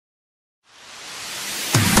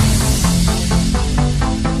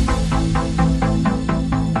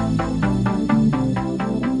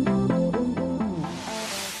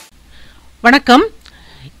வணக்கம்.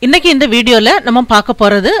 இன்னைக்கு இந்த வீடியோல நம்ம பார்க்க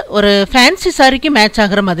போறது ஒரு ஃபேன்சி சாரிக்கு மேட்ச்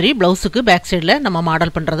ஆகுற மாதிரி ப்ளவுஸுக்கு பேக் சைடுல நம்ம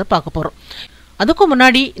மாடல் பண்றதை பார்க்க போறோம். அதுக்கு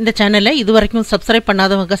முன்னாடி இந்த சேனலை இதுவரைக்கும் சப்ஸ்கிரைப்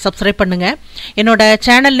பண்ணாதவங்க சப்ஸ்கிரைப் பண்ணுங்க. என்னோட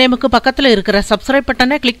சேனல் நேமுக்கு பக்கத்துல இருக்கிற சப்ஸ்கிரைப்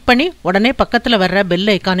பட்டனை கிளிக் பண்ணி உடனே பக்கத்துல வர்ற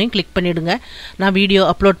பெல் ஐகானையும் கிளிக் பண்ணிடுங்க. நான் வீடியோ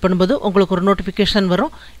அப்லோட் பண்ணும்போது உங்களுக்கு ஒரு நோட்டிஃபிகேஷன்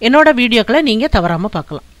வரும். என்னோட வீடியோக்களை நீங்க தவறாம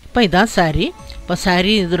பார்க்கலாம். இப்போ இதான் சாரி. இப்போ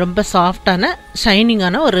சாரி இது ரொம்ப சாஃப்டான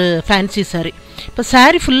ஷைனிங்கான ஒரு ஃபேன்சி சாரி. இப்போ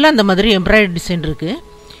சாரி ஃபுல்லாக அந்த மாதிரி எம்ப்ராய்டரி டிசைன் இருக்குது.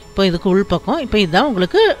 இப்போ இதுக்கு உள் பக்கம் இப்போ இதுதான்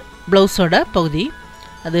உங்களுக்கு ப்ளவுஸோட பகுதி.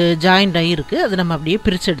 அது ஜாயிண்ட் ஆகி இருக்குது. அது நம்ம அப்படியே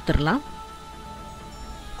பிரித்து எடுத்துடலாம்.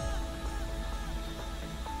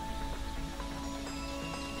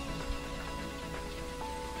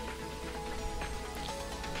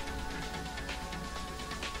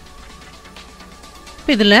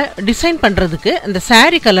 இப்போ இதில் டிசைன் பண்ணுறதுக்கு இந்த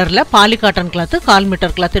சாரீ கலரில் poly cotton cloth 1/4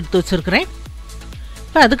 metre cloth எடுத்து வச்சுருக்கிறேன்.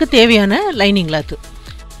 இப்போ அதுக்கு தேவையான லைனிங் கிளாத்து.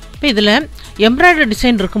 இப்போ இதில் எம்ப்ராய்டரி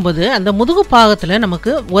டிசைன் இருக்கும்போது அந்த முதுகு பாகத்தில்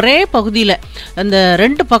நமக்கு ஒரே பகுதியில் அந்த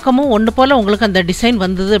 2 பக்கமும் ஒன்று போல் உங்களுக்கு அந்த டிசைன்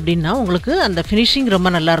வந்தது அப்படின்னா உங்களுக்கு அந்த ஃபினிஷிங்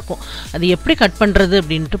ரொம்ப நல்லாயிருக்கும். அது எப்படி கட் பண்ணுறது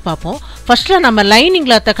அப்படின்ட்டு பார்ப்போம். ஃபஸ்ட்டில் நம்ம லைனிங்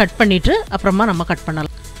கிளாத்தை கட் பண்ணிவிட்டு அப்புறமா நம்ம கட்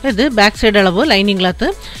பண்ணலாம். இது பேக் சைடு அளவு லைனிங் கிளாத்து.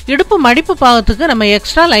 இடுப்பு மடிப்பு பாகத்துக்கு நம்ம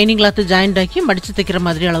எக்ஸ்ட்ரா லைனிங் கிளாத்து ஜாயிண்ட் ஆக்கி மடித்து தைக்கிற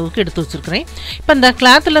மாதிரி அளவுக்கு எடுத்து வச்சுருக்கிறேன். இப்போ இந்த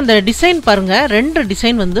கிளாத்தில் இந்த டிசைன் பாருங்கள், 2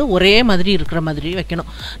 டிசைன் வந்து ஒரே மாதிரி இருக்கிற மாதிரி வைக்கணும்.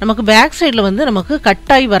 நமக்கு பேக் சைடில் வந்து நமக்கு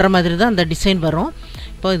கட்டாகி வர்ற மாதிரி தான் அந்த டிசைன் வரும்.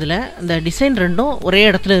 இப்போ இதில் இந்த டிசைன் 2ம் ஒரே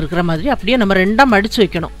இடத்துல இருக்கிற மாதிரி அப்படியே நம்ம 2ஆக மடித்து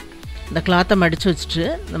வைக்கணும். இந்த கிளாத்தை மடித்து வச்சுட்டு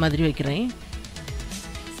இந்த மாதிரி வைக்கிறேன்.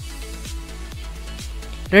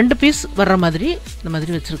 2 பீஸ் வர்ற மாதிரி இந்த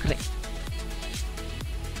மாதிரி வச்சுருக்கிறேன்.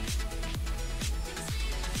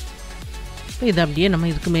 இதை அப்படியே நம்ம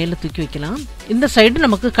இதுக்கு மேலே தூக்கி வைக்கலாம். இந்த சைடு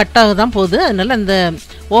நமக்கு கட்டாக தான் போகுது, அதனால் அந்த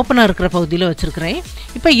ஓப்பனாக இருக்கிற பகுதியில் வச்சுருக்கிறேன்.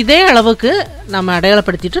 இப்போ இதே அளவுக்கு நம்ம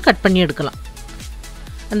அடையாளப்படுத்திட்டு கட் பண்ணி எடுக்கலாம்.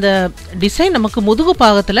 அந்த டிசைன் நமக்கு முதுகு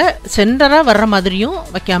பாகத்தில் சென்டராக வர்ற மாதிரியும்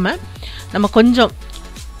வைக்காமல் நம்ம கொஞ்சம்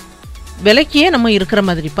விலக்கியே நம்ம இருக்கிற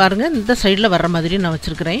மாதிரி பாருங்கள், இந்த சைடில் வர்ற மாதிரி நான்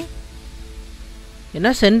வச்சுருக்கிறேன்.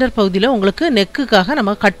 ஏன்னா சென்டர் பகுதியில் உங்களுக்கு நெக்குக்காக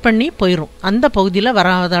நம்ம கட் பண்ணி போயிடும். அந்த பகுதியில்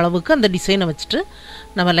வராத அளவுக்கு அந்த டிசைனை வச்சுட்டு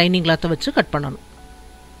நம்ம லைனிங் கிளாத்தை வச்சு கட் பண்ணணும்.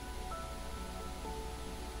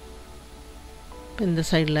 இப்போ இந்த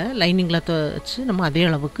சைடில் லைனிங் கிளாத்தை வச்சு நம்ம அதே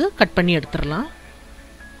அளவுக்கு கட் பண்ணி எடுத்துடலாம்.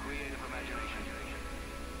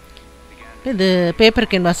 இது பேப்பர்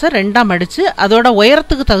கேன்வாஸை 2ஆக மடித்து அதோட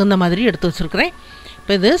உயரத்துக்கு தகுந்த மாதிரி எடுத்து வச்சுருக்கிறேன்.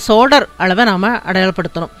 இப்போ இது ஷோல்டர் அளவை நாம்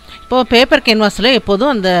அடையாளப்படுத்தணும். இப்போது பேப்பர் கேன்வாஸில்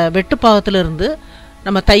எப்போதும் அந்த வெட்டு பாகத்திலிருந்து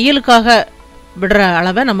நம்ம தையலுக்காக விடுற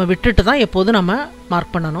அளவை நம்ம விட்டுட்டு தான் எப்போதும் நம்ம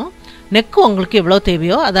மார்க் பண்ணணும். நெக்கு உங்களுக்கு எவ்வளோ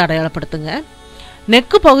தேவையோ அதை அடையாளப்படுத்துங்க.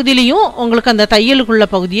 நெக்கு பகுதியிலையும் உங்களுக்கு அந்த தையலுக்குள்ள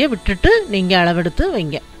பகுதியை விட்டுட்டு நீங்கள் அளவெடுத்து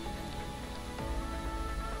வைங்க.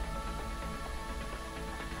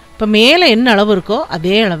 இப்போ மேலே என்ன அளவு இருக்கோ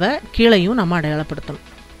அதே அளவை கீழையும் நம்ம அடையாளப்படுத்தணும்.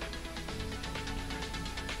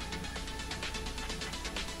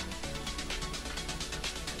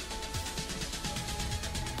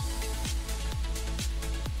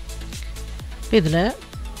 இதில்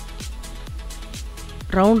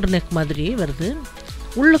ரவுண்டு நெக் மாதிரி வருது.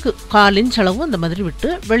 உள்ளுக்கு 1/4 இன்ச் அளவு இந்த மாதிரி விட்டு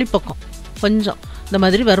வெளிப்பக்கம் கொஞ்சம் இந்த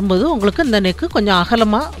மாதிரி வரும்போது உங்களுக்கு இந்த நெக்கு கொஞ்சம்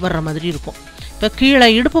அகலமாக வர்ற மாதிரி இருக்கும். இப்போ கீழே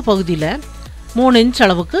இடுப்பு பகுதியில் 3 இன்ச்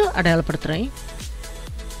அளவுக்கு அடையாளப்படுத்துகிறேன்.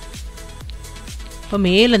 இப்போ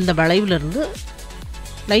மேலே இந்த வளைவிலிருந்து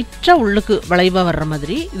லைட்டாக உள்ளுக்கு வளைவாக வர்ற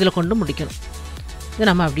மாதிரி இதில் கொண்டு முடிக்கணும். இதை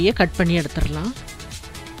நம்ம அப்படியே கட் பண்ணி எடுத்துடலாம்.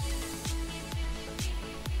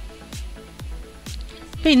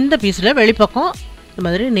 இப்போ இந்த பீஸில் வெளிப்பக்கம் இந்த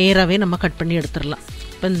மாதிரி நேராகவே நம்ம கட் பண்ணி எடுத்துடலாம்.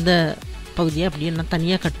 இப்போ இந்த பகுதியை அப்படியே நான்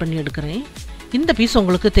தனியாக கட் பண்ணி எடுக்கிறேன். இந்த பீஸ்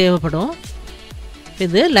உங்களுக்கு தேவைப்படும்.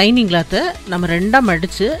 இது லைனிங் கிளாத்தை நம்ம 2ஆக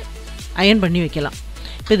மடித்து அயன் பண்ணி வைக்கலாம்.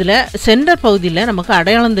 இப்போ இதில் சென்டர் பகுதியில் நமக்கு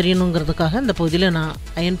அடையாளம் தெரியணுங்கிறதுக்காக இந்த பகுதியில் நான்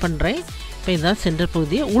அயன் பண்ணுறேன். இப்போ இதுதான் சென்டர்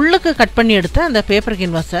பகுதி. உள்ளுக்கு கட் பண்ணி எடுத்த அந்த பேப்பர்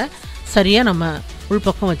கேன்வாஸை சரியாக நம்ம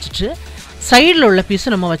உள்பக்கம் வச்சுட்டு சைடில் உள்ள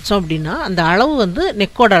பீஸை நம்ம வச்சோம் அப்படின்னா அந்த அளவு வந்து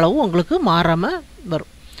நெக்கோட அளவு உங்களுக்கு மாறாமல் வரும்.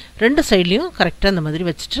 2 சைட்லேயும் கரெக்டாக அந்த மாதிரி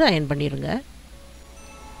வச்சுட்டு அயன் பண்ணிடுங்க.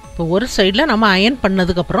 இப்போ ஒரு சைடில் நம்ம அயன்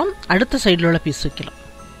பண்ணதுக்கப்புறம் அடுத்த சைடில் உள்ள பீஸ் வைக்கலாம்.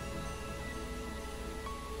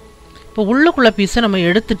 இப்போ உள்ளுக்குள்ள பீஸை நம்ம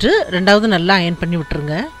எடுத்துட்டு 2வது நல்லா அயன் பண்ணி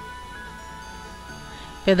விட்டுருங்க.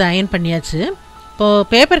 இப்போ இதை அயன் பண்ணியாச்சு. இப்போது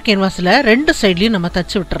பேப்பர் கேன்வாஸில் 2 சைட்லேயும் நம்ம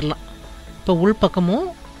தச்சு விட்டுறலாம். இப்போ உள் பக்கமும்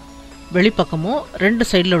வெளிப்பக்கமும் 2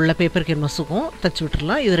 சைடில் உள்ள பேப்பர் கேன்வாஸுக்கும் தச்சு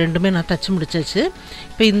விட்டுடலாம். இது 2மே நான் தச்சு முடிச்சாச்சு.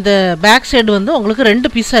 இப்போ இந்த பேக் சைடு வந்து உங்களுக்கு 2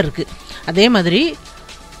 பீஸாக இருக்குது. அதே மாதிரி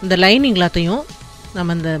இந்த லைனிங் கிளாத்தையும்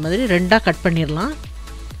நம்ம இந்த மாதிரி 2ஆக கட் பண்ணிடலாம்.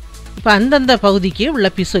 இப்போ அந்தந்த பகுதிக்கு உள்ள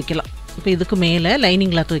பீஸ் வைக்கலாம். இப்போ இதுக்கு மேலே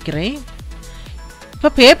லைனிங் கிளாத் வைக்கிறேன்.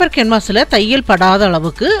 இப்போ பேப்பர் கேன்வாஸில் தையல் படாத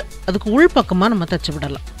அளவுக்கு அதுக்கு உள் பக்கமாக நம்ம தச்சு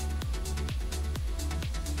விடலாம்.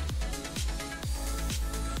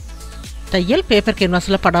 தையல் பேப்பர்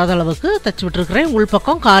கேன்வாஸில் படாத அளவுக்கு தைச்சி விட்டுருக்குறேன்.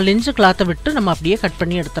 உள்பக்கம் 1/4 இன்ச்சு கிளாத்தை விட்டு நம்ம அப்படியே கட்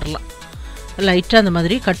பண்ணி எடுத்துடலாம். லைட்டாக அந்த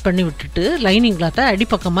மாதிரி கட் பண்ணி விட்டுட்டு லைனிங் கிளாத்தை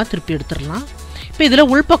அடிப்பக்கமாக திருப்பி எடுத்துடலாம். இப்போ இதில்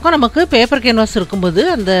உள்பக்கம் நமக்கு பேப்பர் கேன்வாஸ் இருக்கும்போது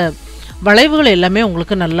அந்த வளைவுகள் எல்லாமே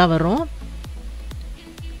உங்களுக்கு நல்லா வரும்.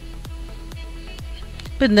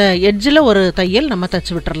 இப்போ இந்த எட்ஜில் ஒரு தையல் நம்ம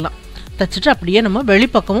தைச்சி விட்டுறலாம். தைச்சிட்டு அப்படியே நம்ம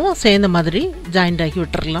வெளிப்பக்கமும் சேர்ந்த மாதிரி ஜாயிண்ட் ஆக்கி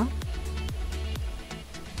விட்டுறலாம்.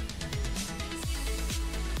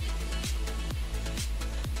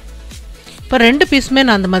 இப்போ 2 பீஸுமே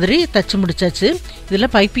நான் அந்த மாதிரி தைச்சி முடிச்சாச்சு.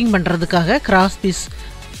 இதில் பைப்பிங் பண்ணுறதுக்காக கிராஸ் பீஸ்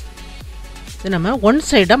இது நம்ம ஒன்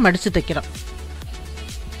சைடாக மடித்து தைக்கிறோம்.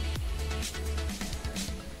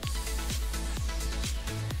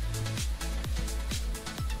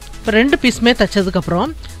 இப்போ 2 பீஸுமே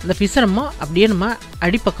தைச்சதுக்கப்புறம் இந்த பீஸை அப்படியே நம்ம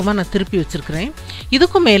அடிப்பக்கமாக நான் திருப்பி வச்சுருக்கிறேன்.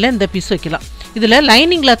 இதுக்கும் மேலே இந்த பீஸ் வைக்கலாம். இதில்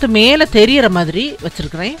லைனிங் கிளாத்து மேலே தெரிகிற மாதிரி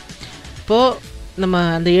வச்சுருக்கிறேன். இப்போது நம்ம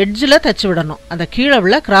அந்த எட்ஜில் தைச்சி விடணும். அந்த கீழே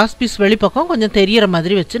உள்ள கிராஸ் பீஸ் வெளிப்பக்கம் கொஞ்சம் தெரிகிற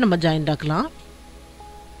மாதிரி வச்சு நம்ம ஜாயிண்ட் ஆக்கலாம்.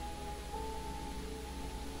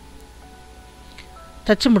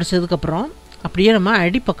 தைச்சி முடிச்சதுக்கப்புறம் அப்படியே நம்ம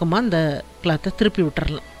அடிப்பக்கமாக இந்த கிளாத்தை திருப்பி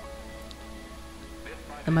விட்டுறலாம்.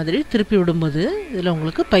 இந்த மாதிரி திருப்பி விடும்போது இதில்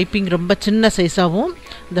உங்களுக்கு பைப்பிங் ரொம்ப சின்ன சைஸாகவும்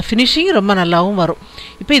இந்த ஃபினிஷிங் ரொம்ப நல்லாவும் வரும்.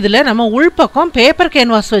 இப்போ இதில் நம்ம உள்பக்கம் பேப்பர்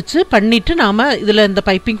கேன்வாஸ் வச்சு பண்ணிவிட்டு நாம் இதில் இந்த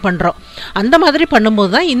பைப்பிங் பண்ணுறோம். அந்த மாதிரி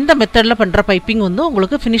பண்ணும்போது தான் இந்த மெத்தடில் பண்ணுற பைப்பிங் வந்து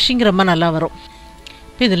உங்களுக்கு ஃபினிஷிங் ரொம்ப நல்லா வரும்.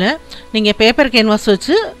 இப்போ இதில் நீங்கள் பேப்பர் கேன்வாஸ்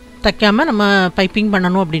வச்சு தைக்காமல் நம்ம பைப்பிங்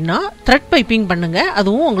பண்ணணும் அப்படின்னா த்ரெட் பைப்பிங் பண்ணுங்கள்.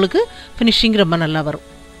 அதுவும் உங்களுக்கு ஃபினிஷிங் ரொம்ப நல்லா வரும்.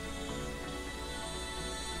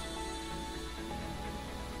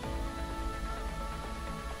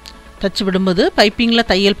 தைச்சி விடும்போது பைப்பிங்கில்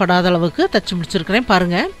தையல் படாத அளவுக்கு தைச்சி முடிச்சிருக்கிறேன்.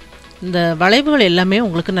 பாருங்கள், இந்த வளைவுகள் எல்லாமே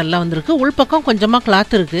உங்களுக்கு நல்லா வந்திருக்கு. உள்பக்கம் கொஞ்சமாக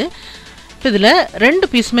கிளாத் இருக்குது. இப்போ இதில் 2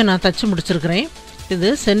 பீஸுமே நான் தைச்சி முடிச்சிருக்கிறேன். இது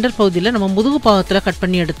சென்டர் பகுதியில் நம்ம முதுகு பாகத்தில் கட்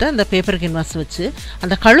பண்ணி எடுத்த அந்த பேப்பர் கேன்வாஸ் வச்சு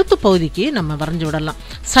அந்த கழுத்து பகுதிக்கு நம்ம வரைஞ்சி விடலாம்.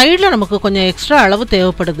 சைடில் நமக்கு கொஞ்சம் எக்ஸ்ட்ரா அளவு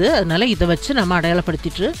தேவைப்படுது. அதனால் இதை வச்சு நம்ம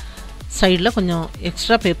அடையாளப்படுத்திட்டு சைடில் கொஞ்சம்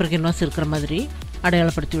எக்ஸ்ட்ரா பேப்பர் கேன்வாஸ் இருக்கிற மாதிரி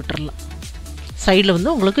அடையாளப்படுத்தி விட்டுறலாம். சைடில்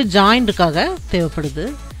வந்து உங்களுக்கு ஜாயிண்ட்டுக்காக தேவைப்படுது.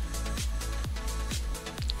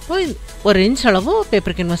 இப்போ 1 இன்ச் அளவு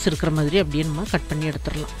பேப்பர் கேன்வாஸ் இருக்கிற மாதிரி அப்படியே நம்ம கட் பண்ணி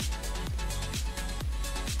எடுத்துடலாம்.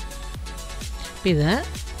 இப்போ இதை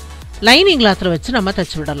லைனிங் கிளாத்தில் வச்சு நம்ம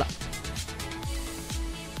தைச்சி விடலாம்.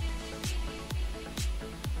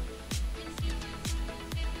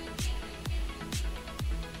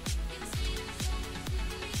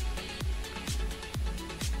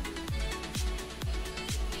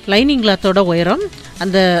 லைனிங் கிளாத்தோட உயரம்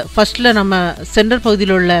அந்த ஃபஸ்ட்டில் நம்ம சென்டர்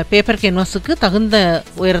பகுதியில் உள்ள பேப்பர் கேன்வாஸுக்கு தகுந்த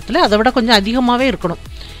உயரத்தில் அதை விட கொஞ்சம் அதிகமாகவே இருக்கணும்.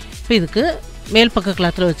 இப்போ இதுக்கு மேல் பக்க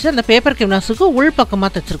கிளாத்தில் வச்சு அந்த பேப்பர் கேன்வாஸுக்கு உள் பக்கமாக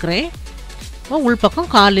தைச்சிருக்கிறேன். உள்பக்கம்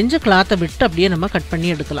 1/4 இன்ச்சு கிளாத்தை விட்டு அப்படியே நம்ம கட் பண்ணி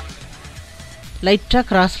எடுக்கலாம். லைட்டாக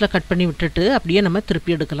கிராஸில் கட் பண்ணி விட்டுட்டு அப்படியே நம்ம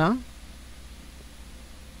திருப்பி எடுக்கலாம்.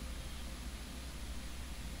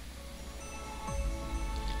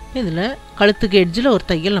 இதில் கழுத்துக்கு எட்ஜில் ஒரு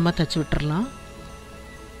தையல் நம்ம தைச்சி விட்டுறலாம்.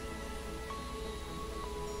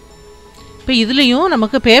 இப்போ இதுலேயும்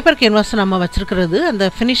நமக்கு பேப்பர் கேன்வாஸ் நம்ம வச்சுருக்கிறது அந்த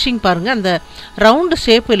ஃபினிஷிங் பாருங்கள், அந்த ரவுண்டு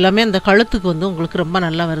ஷேப் எல்லாமே அந்த கழுத்துக்கு வந்து உங்களுக்கு ரொம்ப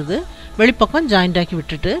நல்லா வருது. வெளிப்பக்கம் ஜாயிண்ட் ஆக்கி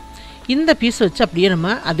விட்டுட்டு இந்த பீஸ் வச்சு அப்படியே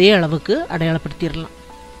நம்ம அதே அளவுக்கு அடையாளப்படுத்திடலாம்.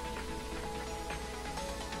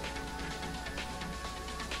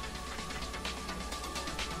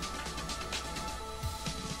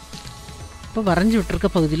 இப்போ வரைஞ்சி விட்டுருக்க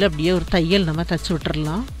பகுதியில் அப்படியே ஒரு தையல் நம்ம தைச்சி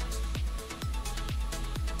விட்டுறலாம்.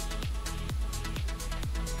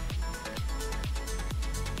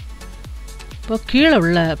 இப்போ கீழே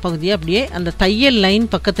உள்ள பகுதியை அப்படியே அந்த தையல் லைன்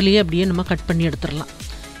பக்கத்துலேயே அப்படியே நம்ம கட் பண்ணி எடுத்துடலாம்.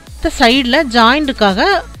 இந்த சைடில் ஜாயிண்ட்டுக்காக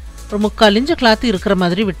ஒரு 3/4 இன்ச்சு கிளாத்து இருக்கிற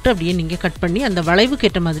மாதிரி விட்டு அப்படியே நீங்கள் கட் பண்ணி அந்த வளைவுக்கு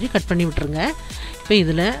ஏற்ற மாதிரி கட் பண்ணி விட்டுருங்க. இப்போ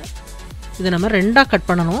இதை நம்ம 2ஆக கட்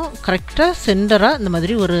பண்ணணும். கரெக்டாக சென்டராக இந்த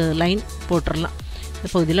மாதிரி ஒரு லைன் போட்டுடலாம். இந்த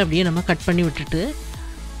பகுதியில் அப்படியே நம்ம கட் பண்ணி விட்டுட்டு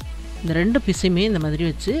இந்த 2 பீஸையுமே இந்த மாதிரி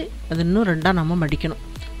வச்சு அது இன்னும் 2ஆக நம்ம மடிக்கணும்.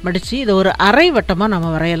 மடித்து இதை ஒரு அரை வட்டமாக நம்ம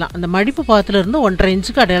வரையலாம். அந்த மடிப்பு பாகத்துலேருந்து 1.5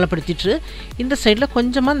 இன்ச்சுக்கு அடையாளப்படுத்திட்டு இந்த சைடில்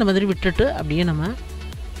கொஞ்சமாக இந்த மாதிரி விட்டுட்டு அப்படியே நம்ம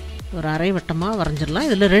ஒரு அரை வட்டமாக வரைஞ்சிடலாம்.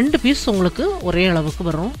 இதில் 2 பீஸ் உங்களுக்கு ஒரே அளவுக்கு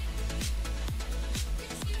வரும்.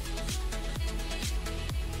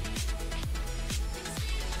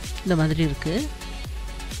 இந்த மாதிரி இருக்குது.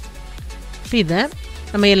 இப்போ இதை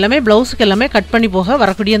நம்ம எல்லாமே ப்ளவுஸுக்கு எல்லாமே கட் பண்ணி போக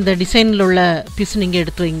வரக்கூடிய அந்த டிசைனில் உள்ள பீஸ் நீங்கள்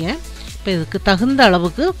எடுத்து வைங்க. இப்போ இதுக்கு தகுந்த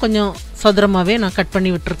அளவுக்கு கொஞ்சம் சதுரமாகவே நான் கட் பண்ணி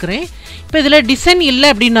விட்டுருக்குறேன். இப்போ இதில் டிசைன் இல்லை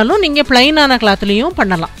அப்படின்னாலும் நீங்கள் ப்ளைனான கிளாத்லேயும்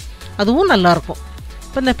பண்ணலாம், அதுவும் நல்லாயிருக்கும்.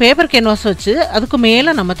 இப்போ இந்த பேப்பர் கேன்வாஸ் வச்சு அதுக்கு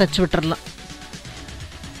மேலே நம்ம தைச்சி விட்டுறலாம்.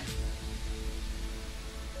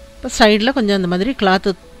 இப்போ சைடில் கொஞ்சம் அந்த மாதிரி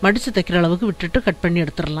கிளாத்து மடித்து தைக்கிற அளவுக்கு விட்டுட்டு கட் பண்ணி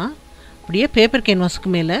எடுத்துடலாம். அப்படியே பேப்பர் கேன்வாஸுக்கு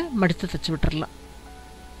மேலே மடித்து தைச்சி விட்டுறலாம்.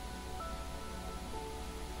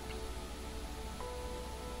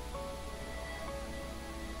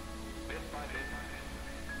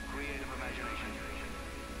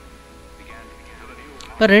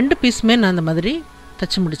 இப்போ 2 பீஸுமே நான் அந்த மாதிரி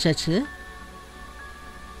தைச்சி முடிச்சாச்சு.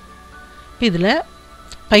 இப்போ இதில்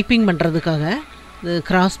பைப்பிங் பண்ணுறதுக்காக இது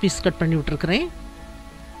கிராஸ் பீஸ் கட் பண்ணி விட்டுருக்குறேன்.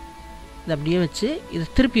 இதை அப்படியே வச்சு இதை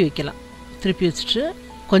திருப்பி வைக்கலாம். திருப்பி வச்சுட்டு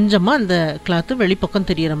கொஞ்சமாக அந்த கிளாத்து வெளிப்பக்கம்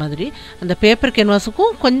தெரிகிற மாதிரி அந்த பேப்பர்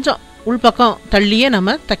கேன்வாஸுக்கும் கொஞ்சம் உள்பக்கம் தள்ளியே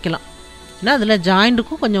நம்ம தைக்கலாம். ஏன்னா அதில்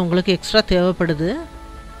ஜாயிண்ட்டுக்கும் கொஞ்சம் உங்களுக்கு எக்ஸ்ட்ரா தேவைப்படுது.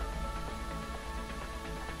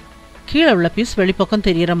 கீழே உள்ள பீஸ் வெளிப்பக்கம்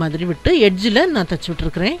தெரிகிற மாதிரி விட்டு எட்ஜில் நான் தைச்சி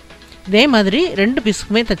விட்டுருக்குறேன். இதே மாதிரி 2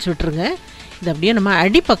 பீஸுக்குமே தைச்சி விட்டுருங்க. இதை அப்படியே நம்ம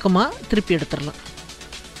அடிப்பக்கமாக திருப்பி எடுத்துடலாம்.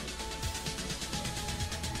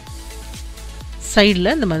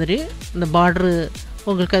 சைடில் இந்த மாதிரி இந்த பார்ட்ரு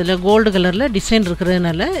உங்களுக்கு அதில் கோல்டு கலரில் டிசைன்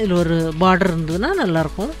இருக்கிறதுனால இதில் ஒரு பார்டர் இருந்ததுன்னா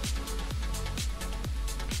நல்லாயிருக்கும்.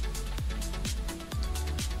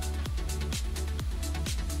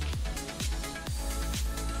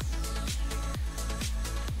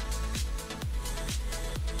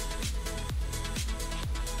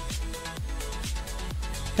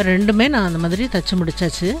 ரெண்டுமே நான் அந்த மாதிரி தைச்சி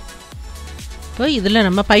முடிச்சாச்சு. இப்போ இதில்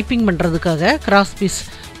நம்ம பைப்பிங் பண்ணுறதுக்காக கிராஸ் பீஸ்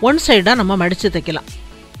ஒன் சைடாக நம்ம மடித்து தைக்கலாம்.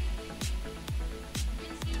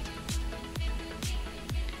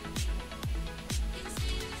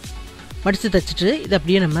 மடித்து தைச்சிட்டு இதை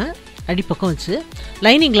அப்படியே நம்ம அடிப்பக்கம் வச்சு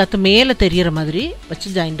லைனிங் கிளாத்து மேலே தெரிகிற மாதிரி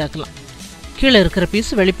வச்சு ஜாயிண்ட் ஆக்கலாம். கீழே இருக்கிற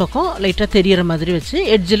பீஸ் வெளிப்பக்கம் லைட்டாக தெரிகிற மாதிரி வச்சு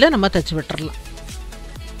எட்ஜில் நம்ம தைச்சி விட்டுறலாம்.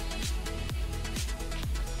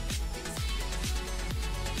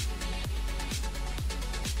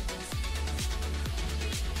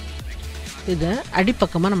 இதை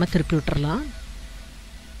அடிப்பக்கமாக நம்ம திருப்பி விட்டுறலாம்.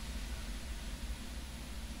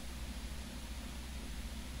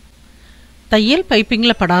 தையல்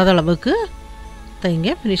பைப்பிங்கில் படாத அளவுக்கு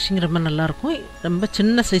தைங்க. ஃபினிஷிங் ரொம்ப நல்லாயிருக்கும். ரொம்ப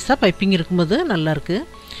சின்ன சைஸாக பைப்பிங் இருக்கும்போது நல்லாயிருக்கு.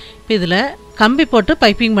 இப்போ இதில் கம்பி போட்டு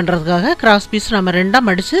பைப்பிங் பண்ணுறதுக்காக கிராஸ் பீஸ் நம்ம 2ஆக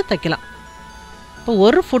மடித்து தைக்கலாம். இப்போ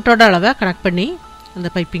 1 ஃபுட்டோட அளவை கனெக்ட் பண்ணி அந்த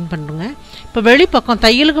பைப்பிங் பண்ணுங்க. இப்போ வெளிப்பக்கம்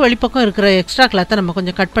தையலுக்கு வெளிப்பக்கம் இருக்கிற எக்ஸ்ட்ரா கிளாத்தை நம்ம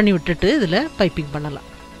கொஞ்சம் கட் பண்ணி விட்டுட்டு இதில் பைப்பிங் பண்ணலாம்.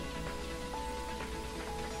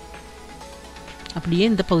 அப்படியே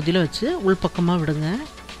இந்த பகுதியில் வச்சு உள்பக்கமாக விடுங்க.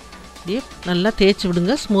 அப்படியே நல்லா தேய்ச்சி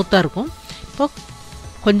விடுங்க, ஸ்மூத்தாக இருக்கும். இப்போ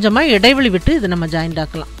கொஞ்சமாக இடைவெளி விட்டு இதை நம்ம ஜாயிண்ட்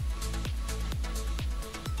ஆக்கலாம்.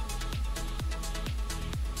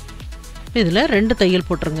 இப்போ இதில் 2 தையல்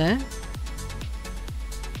போட்டுருங்க.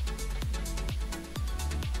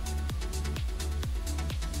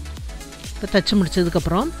 இப்போ தைச்சி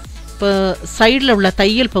முடிச்சதுக்கப்புறம் இப்போ சைடில் உள்ள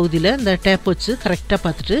தையல் பகுதியில் இந்த டேப் வச்சு கரெக்டாக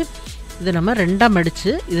பார்த்துட்டு இதை நம்ம 2ஆக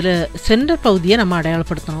மடித்து இதில் சென்டர் பகுதியை நம்ம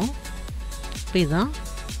அடையாளப்படுத்தணும். இப்போ இதுதான்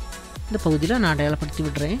இந்த பகுதியில் நான் அடையாளப்படுத்தி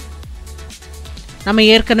விடுறேன். நம்ம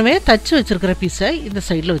ஏற்கனவே தச்சு வச்சுருக்கிற பீஸை இந்த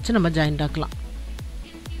சைடில் வச்சு நம்ம ஜாயிண்ட் ஆக்கலாம்.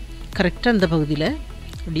 கரெக்டாக இந்த பகுதியில்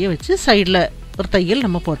அப்படியே வச்சு சைடில் ஒரு தையல்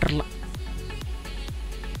நம்ம போட்டுடலாம்.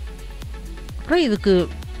 அப்புறம் இதுக்கு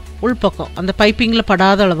உள்பக்கம் அந்த பைப்பிங்கில்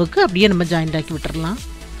படாத அளவுக்கு அப்படியே நம்ம ஜாயிண்ட் ஆக்கி விட்டுடலாம்.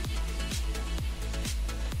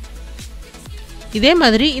 இதே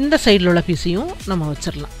மாதிரி இந்த சைடில் உள்ள பீஸையும் நம்ம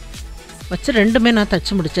வச்சிடலாம். வச்சு 2மே நான்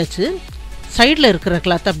தச்சு முடிச்சாச்சு. சைடில் இருக்கிற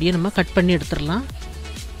கிளாத்தை அப்படியே நம்ம கட் பண்ணி எடுத்துடலாம்.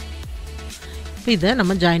 இப்போ இதை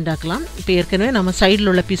நம்ம ஜாயிண்ட் ஆக்கலாம். இப்போ ஏற்கனவே நம்ம சைடில்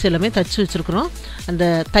உள்ள பீஸ் எல்லாமே தச்சு வச்சுருக்குறோம். அந்த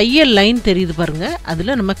தையல் லைன் தெரியுது பாருங்கள்,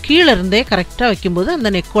 அதில் நம்ம கீழே இருந்தே கரெக்டாக வைக்கும்போது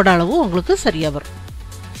அந்த நெக்கோட அளவும் உங்களுக்கு சரியாக வரும்.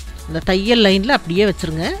 அந்த தையல் லைனில் அப்படியே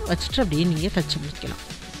வச்சுருங்க. வச்சுட்டு அப்படியே நீங்கள் தச்சு முடிக்கலாம்.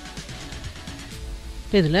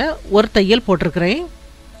 இப்போ இதில் ஒரு தையல் போட்டிருக்கிறேன்.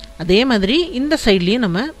 அதே மாதிரி இந்த சைட்லேயும்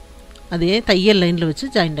நம்ம அதே தையல் லைனில் வச்சு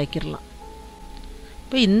ஜாயிண்ட் ஆக்கிடலாம்.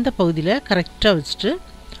 இப்போ இந்த பகுதியில் கரெக்டாக வச்சுட்டு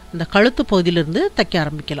அந்த கழுத்து பகுதியிலேருந்து தைக்க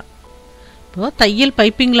ஆரம்பிக்கலாம். இப்போது தையல்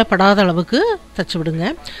பைப்பிங்கில் படாத அளவுக்கு தைச்சி விடுங்க.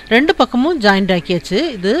 2 பக்கமும் ஜாயிண்ட் ஆக்கியாச்சு.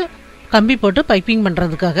 இது கம்பி போட்டு பைப்பிங்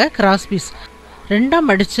பண்ணுறதுக்காக கிராஸ் பீஸ் 2ஆக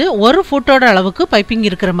மடித்து 1 ஃபுட்டோட அளவுக்கு பைப்பிங்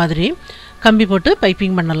இருக்கிற மாதிரி கம்பி போட்டு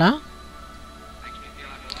பைப்பிங் பண்ணலாம்.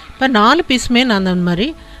 இப்போ 4 பீஸுமே நான் அந்த மாதிரி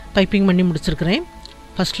பைப்பிங் பண்ணி முடிச்சிருக்கிறேன்.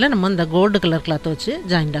 ஃபஸ்ட்டில் நம்ம இந்த கோல்டு கலர் கிளாத்தை வச்சு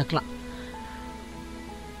ஜாயிண்ட் ஆக்கலாம்.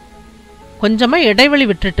 கொஞ்சமாக இடைவெளி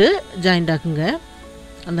விட்டுட்டு ஜாயிண்ட் ஆக்குங்க.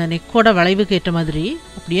 அந்த நெக்கோட வளைவுக்கு ஏற்ற மாதிரி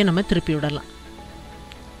அப்படியே நம்ம திருப்பி விடலாம்.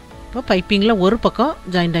 இப்போ பைப்பிங்கில் ஒரு பக்கம்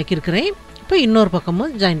ஜாயிண்ட் ஆக்கியிருக்கிறேன். இப்போ இன்னொரு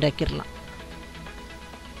பக்கமும் ஜாயிண்ட் ஆக்கிடலாம்.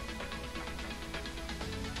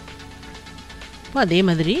 இப்போ அதே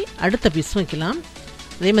மாதிரி அடுத்த பீஸ் வைக்கலாம்.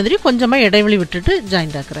 அதே மாதிரி கொஞ்சமாக இடைவெளி விட்டுட்டு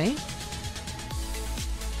ஜாயிண்ட் ஆக்குறேன்.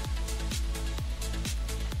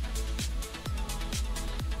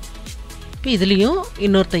 இப்போ இதுலேயும்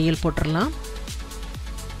இன்னொரு தையல் போட்டுடலாம்.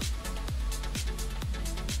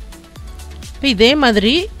 இப்போ இதே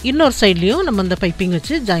மாதிரி இன்னொரு சைட்லேயும் நம்ம அந்த பைப்பிங்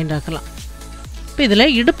வச்சு ஜாயிண்ட் ஆக்கலாம். இப்போ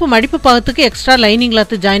இதில் இடுப்பு மடிப்பு பாகத்துக்கு எக்ஸ்ட்ரா லைனிங்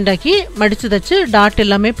கிளாத்து ஜாயிண்ட் ஆக்கி மடித்து தைச்சு டாட்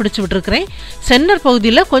எல்லாமே பிடிச்சி விட்டுருக்கிறேன். சென்டர்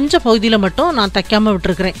பகுதியில் கொஞ்சம் பகுதியில் மட்டும் நான் தைக்காமல்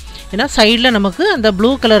விட்டுருக்கிறேன். ஏன்னா சைடில் நமக்கு அந்த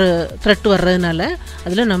ப்ளூ கலர் த்ரெட் வர்றதுனால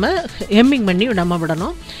அதில் நம்ம ஹெம்மிங் பண்ணி நம்ம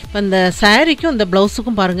விடணும். இப்போ அந்த சாரீக்கும் இந்த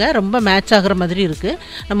ப்ளவுஸுக்கும் பாருங்கள் ரொம்ப மேட்ச் ஆகிற மாதிரி இருக்குது.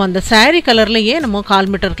 நம்ம அந்த சாரீ கலர்லையே நம்ம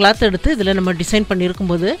 1/4 மீட்டர் கிளாத் எடுத்து இதில் நம்ம டிசைன்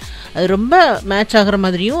பண்ணியிருக்கும்போது அது ரொம்ப மேட்ச் ஆகிற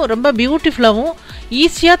மாதிரியும் ரொம்ப பியூட்டிஃபுல்லாகவும்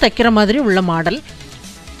ஈஸியாக தைக்கிற மாதிரி உள்ள மாடல்.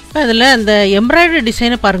 அதில் அந்த எம்ப்ராய்டரி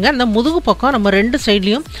டிசைனை பாருங்கள், அந்த முதுகு பக்கம் நம்ம 2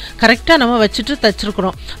 சைட்லேயும் கரெக்டாக நம்ம வச்சுட்டு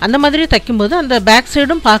தைச்சிருக்கிறோம். அந்த மாதிரி தைக்கும்போது அந்த பேக்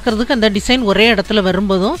சைடும் பார்க்குறதுக்கு அந்த டிசைன் ஒரே இடத்துல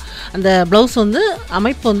வரும்போதும் அந்த ப்ளவுஸ்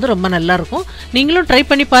அமைப்பு ரொம்ப நல்லாயிருக்கும். நீங்களும் ட்ரை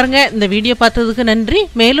பண்ணி பாருங்கள். இந்த வீடியோ பார்த்ததுக்கு நன்றி.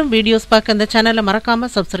 மேலும் வீடியோஸ் பார்க்க இந்த சேனலை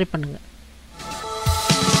மறக்காமல் சப்ஸ்கிரைப் பண்ணுங்கள்.